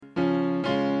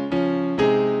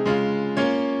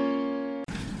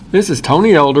This is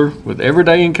Tony Elder with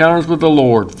Everyday Encounters with the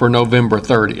Lord for November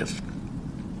 30th.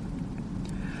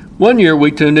 One year we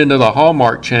tuned into the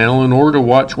Hallmark Channel in order to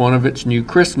watch one of its new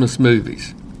Christmas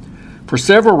movies. For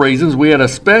several reasons, we had a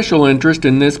special interest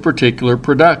in this particular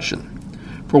production.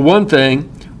 For one thing,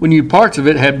 we knew parts of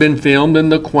it had been filmed in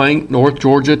the quaint North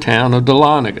Georgia town of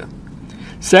Dahlonega.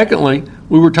 Secondly,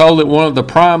 we were told that one of the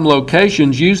prime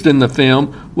locations used in the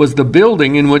film was the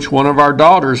building in which one of our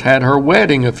daughters had her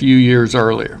wedding a few years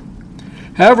earlier.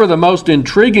 However, the most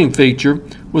intriguing feature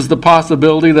was the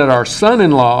possibility that our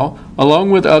son-in-law,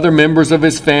 along with other members of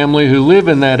his family who live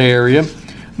in that area,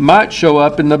 might show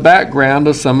up in the background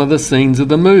of some of the scenes of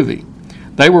the movie.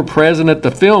 They were present at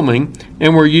the filming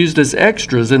and were used as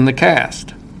extras in the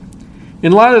cast.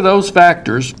 In light of those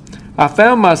factors, I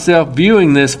found myself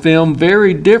viewing this film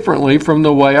very differently from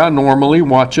the way I normally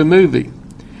watch a movie.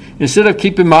 Instead of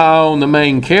keeping my eye on the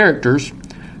main characters,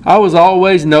 I was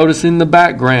always noticing the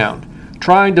background,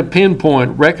 trying to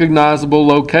pinpoint recognizable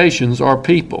locations or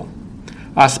people.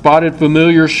 I spotted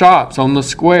familiar shops on the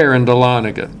square in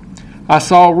Dahlonega. I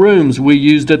saw rooms we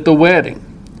used at the wedding.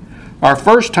 Our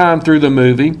first time through the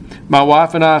movie, my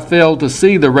wife and I failed to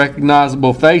see the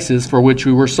recognizable faces for which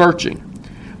we were searching.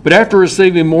 But after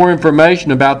receiving more information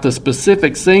about the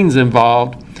specific scenes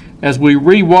involved, as we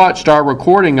re-watched our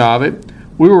recording of it,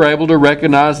 we were able to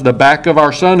recognize the back of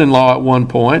our son-in-law at one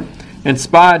point and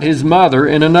spied his mother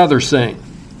in another scene.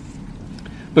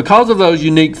 Because of those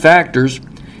unique factors,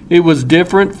 it was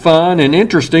different, fun, and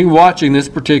interesting watching this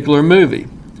particular movie.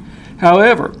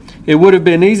 However, it would have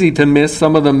been easy to miss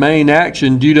some of the main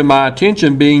action due to my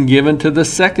attention being given to the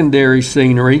secondary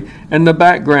scenery and the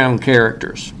background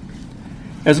characters.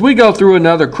 As we go through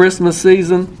another Christmas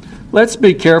season, let's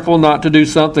be careful not to do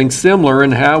something similar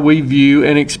in how we view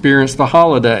and experience the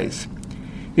holidays.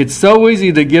 It's so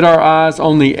easy to get our eyes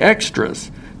on the extras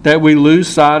that we lose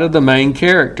sight of the main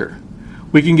character.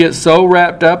 We can get so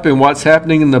wrapped up in what's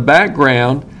happening in the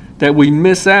background that we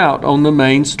miss out on the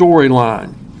main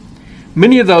storyline.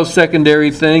 Many of those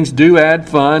secondary things do add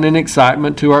fun and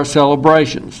excitement to our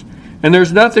celebrations, and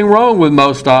there's nothing wrong with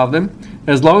most of them,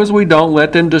 as long as we don't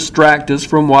let them distract us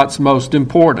from what's most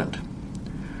important.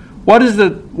 What is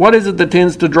it that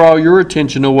tends to draw your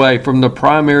attention away from the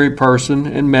primary person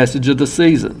and message of the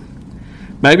season?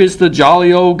 Maybe it's the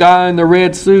jolly old guy in the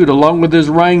red suit along with his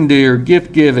reindeer,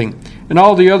 gift giving, and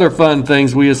all the other fun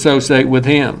things we associate with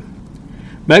him.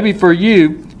 Maybe for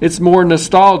you, it's more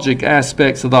nostalgic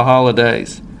aspects of the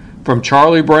holidays, from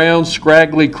Charlie Brown's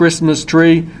scraggly Christmas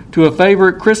tree to a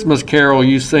favorite Christmas carol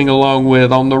you sing along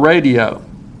with on the radio.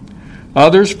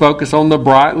 Others focus on the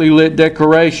brightly lit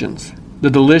decorations, the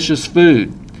delicious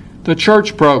food, the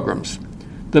church programs,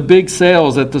 the big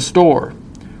sales at the store,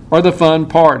 or the fun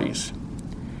parties.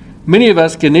 Many of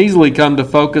us can easily come to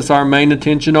focus our main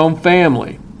attention on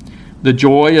family, the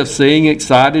joy of seeing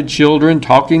excited children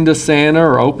talking to Santa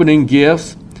or opening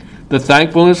gifts, the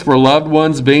thankfulness for loved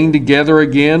ones being together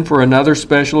again for another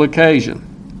special occasion.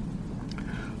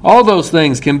 All those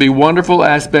things can be wonderful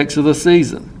aspects of the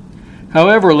season.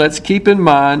 However, let's keep in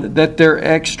mind that they're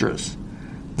extras.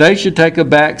 They should take a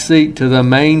back seat to the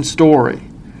main story,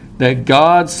 that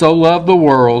God so loved the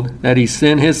world that He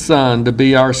sent His Son to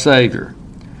be our Savior.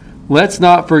 Let's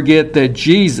not forget that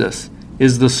Jesus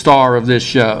is the star of this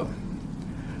show.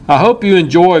 I hope you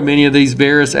enjoy many of these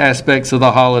various aspects of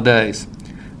the holidays.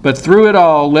 But through it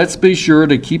all, let's be sure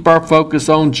to keep our focus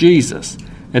on Jesus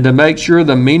and to make sure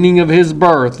the meaning of His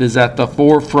birth is at the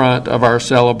forefront of our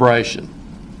celebration.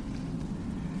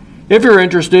 If you're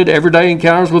interested, Everyday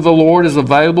Encounters with the Lord is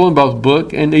available in both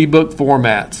book and ebook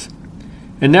formats.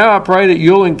 And now I pray that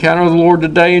you'll encounter the Lord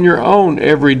today in your own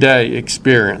everyday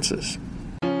experiences.